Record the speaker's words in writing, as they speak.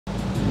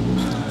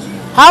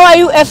How are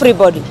you,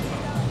 everybody?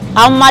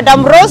 I'm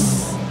Madam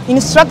Rose,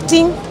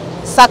 instructing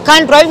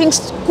Sakan Driving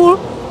School,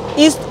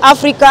 East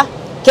Africa,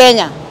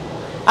 Kenya.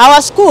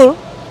 Our school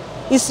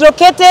is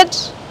located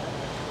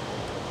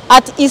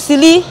at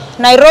Isili,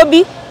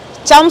 Nairobi,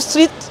 Cham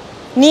Street,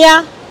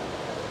 near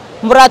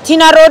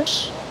Muratina Road.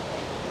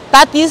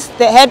 That is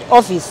the head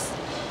office.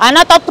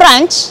 Another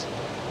branch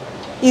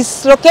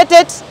is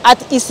located at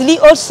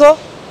Isili also,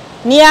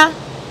 near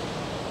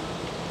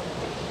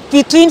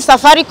between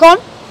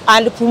Safaricom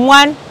and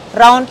Pumwan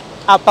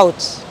roundabout.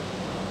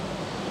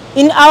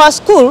 In our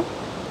school,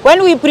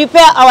 when we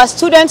prepare our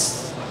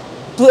students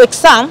to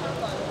exam,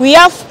 we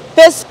have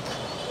basic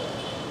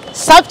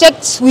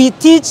subjects we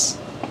teach,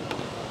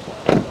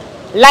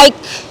 like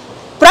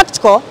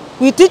practical,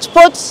 we teach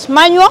both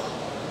manual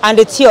and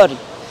the theory.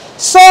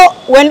 So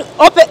when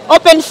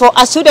open for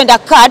a student a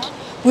card,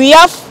 we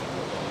have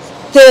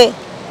the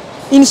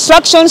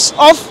instructions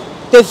of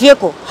the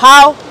vehicle,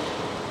 how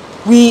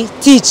we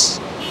teach.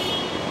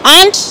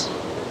 And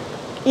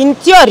in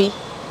theory,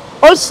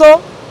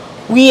 also,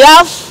 we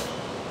have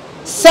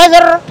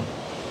several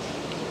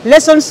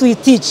lessons we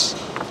teach.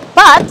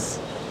 But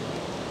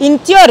in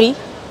theory,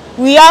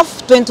 we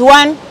have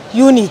 21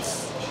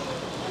 units.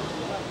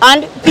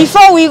 And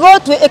before we go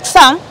to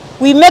exam,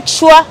 we make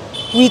sure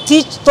we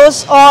teach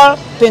those all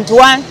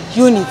 21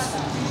 units.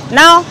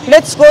 Now,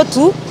 let's go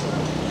to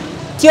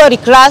theory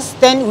class,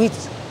 then we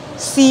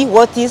see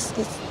what is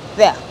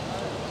there.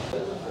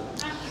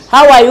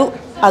 How are you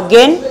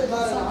again?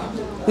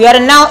 We are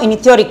now in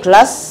theory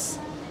class.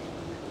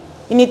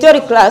 In theory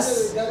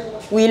class,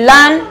 we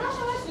learn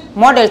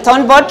model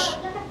townboard,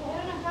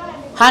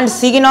 hand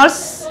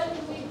signals,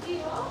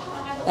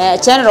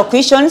 general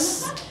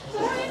questions,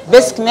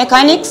 basic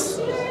mechanics,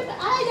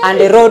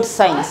 and the road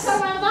signs.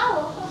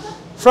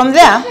 From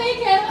there,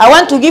 I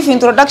want to give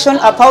introduction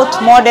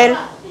about model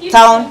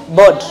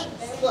townboard.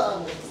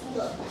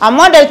 A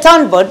model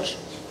townboard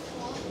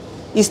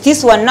is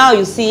this one now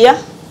you see here.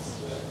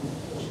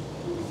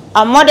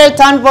 A model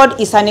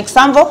townboard is an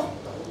example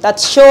that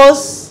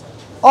shows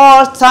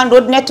all town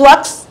road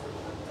networks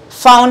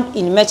found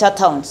in major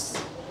towns.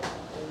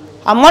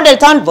 A model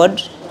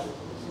townboard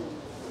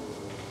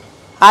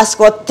has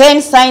got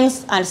 10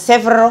 signs and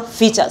several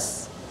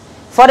features.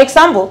 For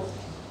example,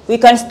 we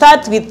can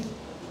start with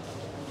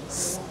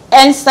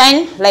N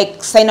sign,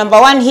 like sign number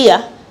 1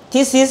 here.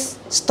 This is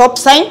stop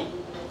sign.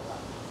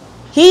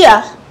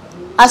 Here,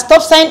 a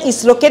stop sign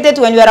is located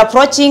when we are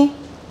approaching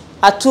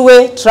a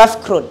two-way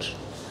traffic road.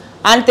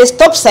 And the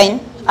stop sign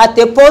at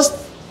the post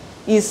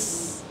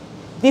is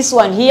this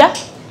one here.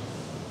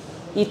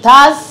 It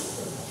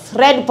has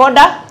red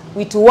border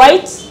with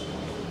white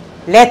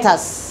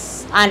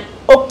letters and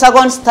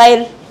octagon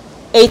style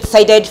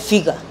 8-sided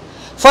figure.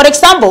 For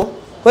example,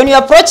 when you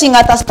are approaching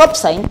at a stop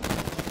sign,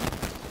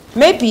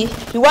 maybe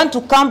you want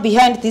to come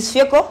behind this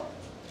vehicle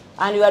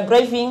and you are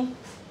driving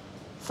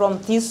from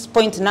this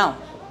point now.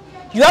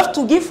 You have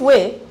to give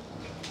way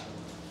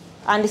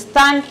and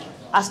stand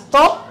a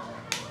stop,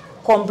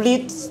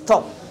 complete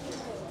stop.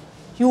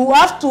 You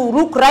have to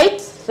look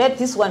right, let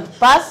this one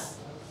pass,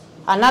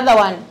 another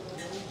one,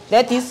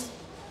 let this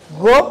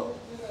go,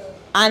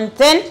 and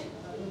then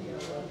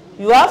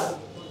you have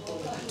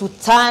to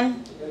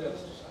turn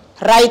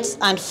right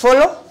and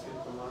follow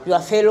your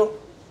fellow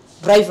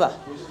driver.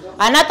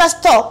 Another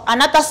stop,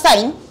 another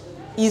sign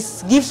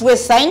is give way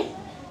sign.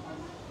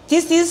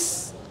 This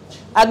is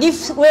a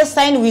give way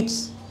sign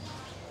with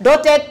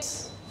dotted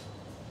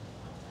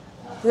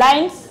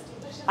lines,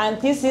 and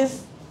this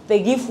is the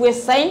give way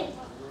sign.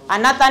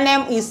 Another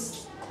name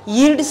is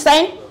yield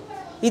sign.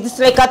 It is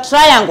like a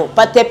triangle,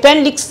 but the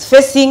appendix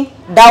facing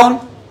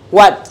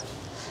downward.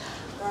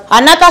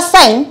 Another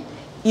sign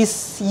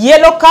is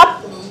yellow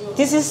cap.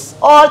 This is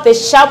all the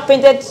sharp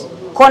painted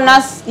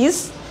corners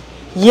is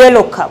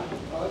yellow cap.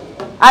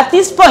 At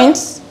this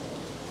point,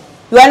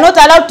 you are not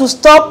allowed to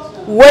stop,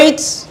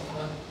 wait,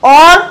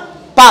 or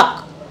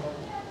park.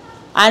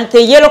 And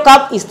the yellow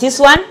cap is this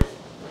one.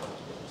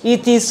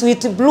 It is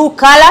with blue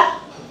color,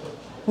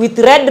 with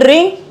red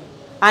ring,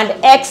 and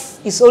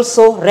X is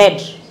also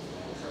red.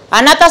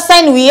 Another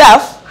sign we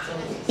have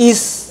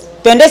is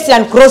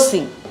pedestrian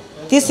crossing.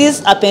 This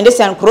is a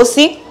pedestrian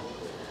crossing.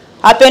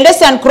 A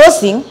pedestrian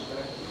crossing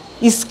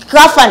is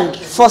governed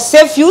for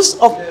safe use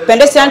of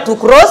pedestrian to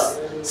cross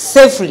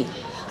safely.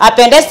 A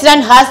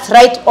pedestrian has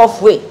right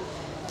of way.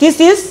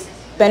 This is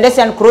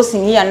pedestrian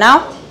crossing here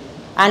now,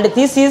 and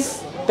this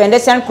is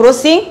pedestrian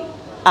crossing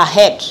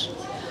ahead.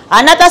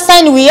 Another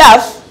sign we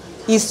have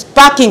is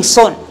parking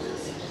zone.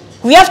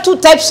 We have two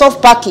types of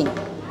parking.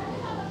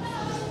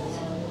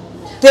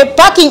 The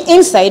parking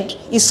inside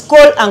is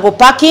called angle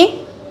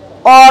parking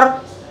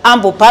or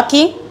amble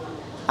parking.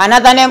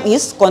 Another name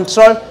is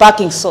control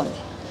parking zone.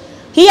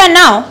 Here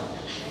now,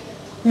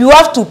 you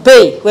have to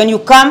pay when you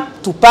come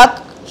to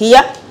park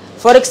here.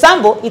 For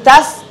example, it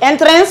has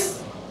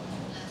entrance,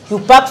 you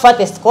park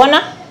farthest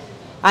corner,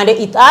 and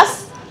it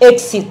has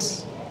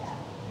exit.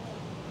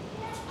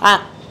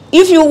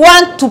 If you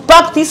want to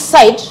park this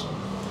side,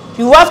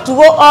 you have to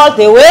go all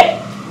the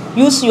way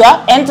use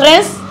your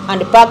entrance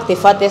and park the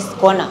farthest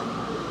corner.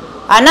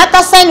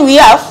 Another sign we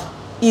have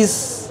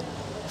is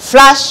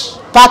flash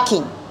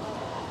parking.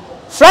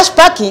 Flash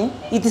parking,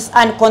 it is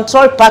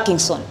uncontrolled parking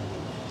zone.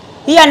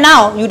 Here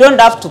now, you don't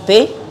have to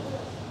pay.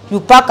 You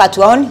park at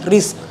your own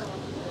risk.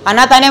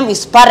 Another name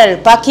is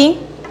parallel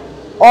parking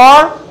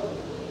or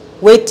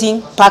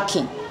waiting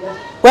parking.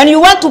 When you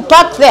want to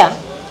park there,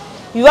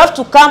 you have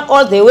to come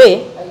all the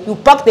way. You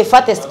park the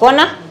farthest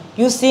corner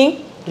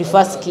using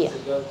reverse gear.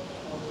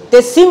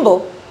 The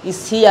symbol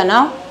is here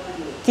now.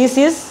 This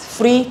is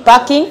free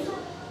parking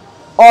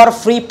or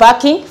free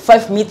parking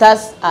 5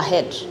 meters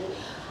ahead.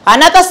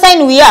 Another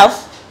sign we have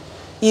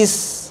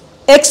is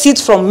exit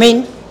from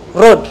main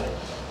road.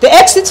 The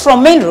exit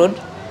from main road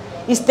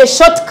is the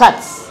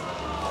shortcuts.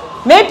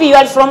 Maybe you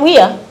are from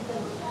here,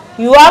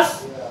 you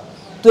have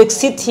to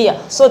exit here.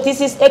 So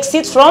this is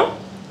exit from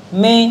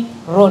main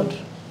road,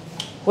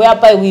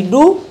 whereby we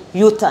do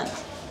U-turn.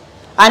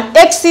 And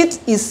exit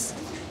is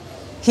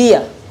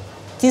here.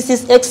 This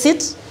is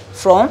exit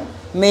from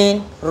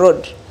main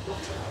road.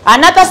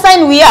 Another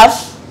sign we have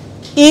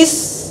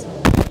is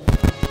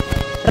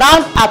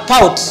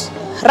roundabout.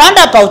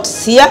 Roundabout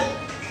is here.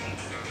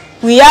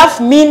 We have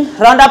mean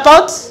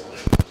roundabout,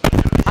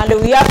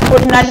 and we have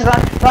ordinary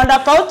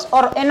roundabout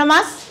or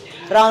enormous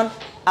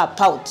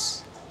roundabout.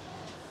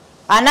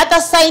 Another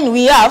sign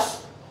we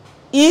have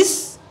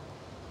is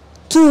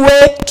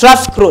two-way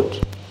traffic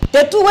road.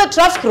 The two-way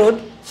traffic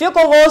road,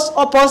 vehicle goes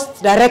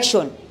opposite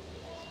direction.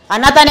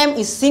 Another name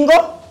is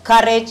single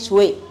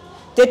carriageway.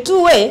 The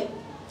two-way,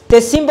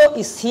 the symbol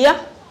is here.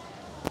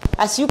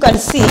 As you can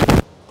see,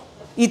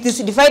 it is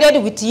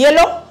divided with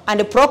yellow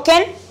and a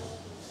broken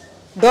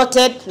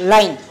dotted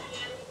line.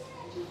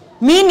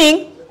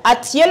 Meaning,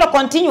 at yellow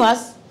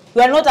continuous,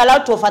 you are not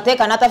allowed to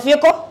overtake another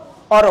vehicle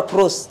or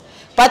cross.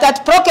 But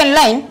at broken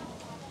line,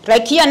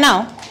 like here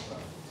now,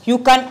 you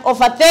can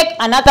overtake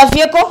another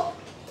vehicle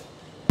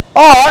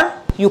or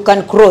you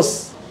can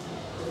cross.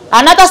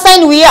 Another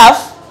sign we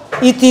have,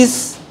 it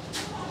is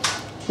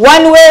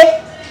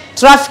one-way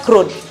traffic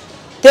road.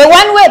 The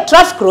one-way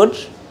traffic road,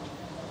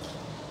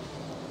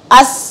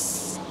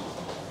 as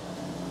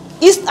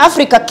East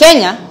Africa,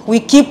 Kenya, we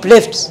keep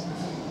left.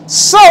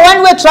 So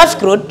one-way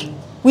traffic road,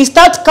 we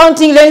start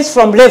counting lanes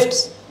from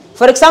left.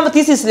 For example,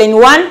 this is lane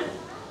 1,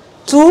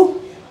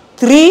 2,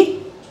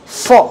 3,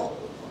 4.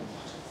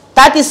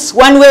 That is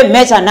one-way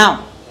measure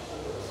now.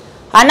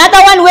 Another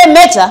one-way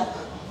measure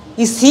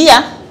is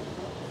here.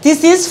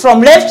 This is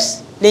from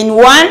left, lane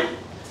 1,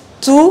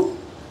 2,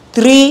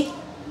 3,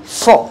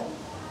 4.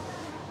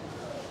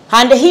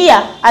 And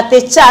here at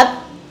the chart,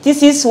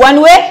 this is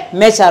one-way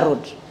measure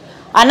road.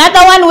 Another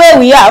one-way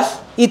we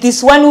have, it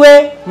is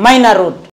one-way minor road.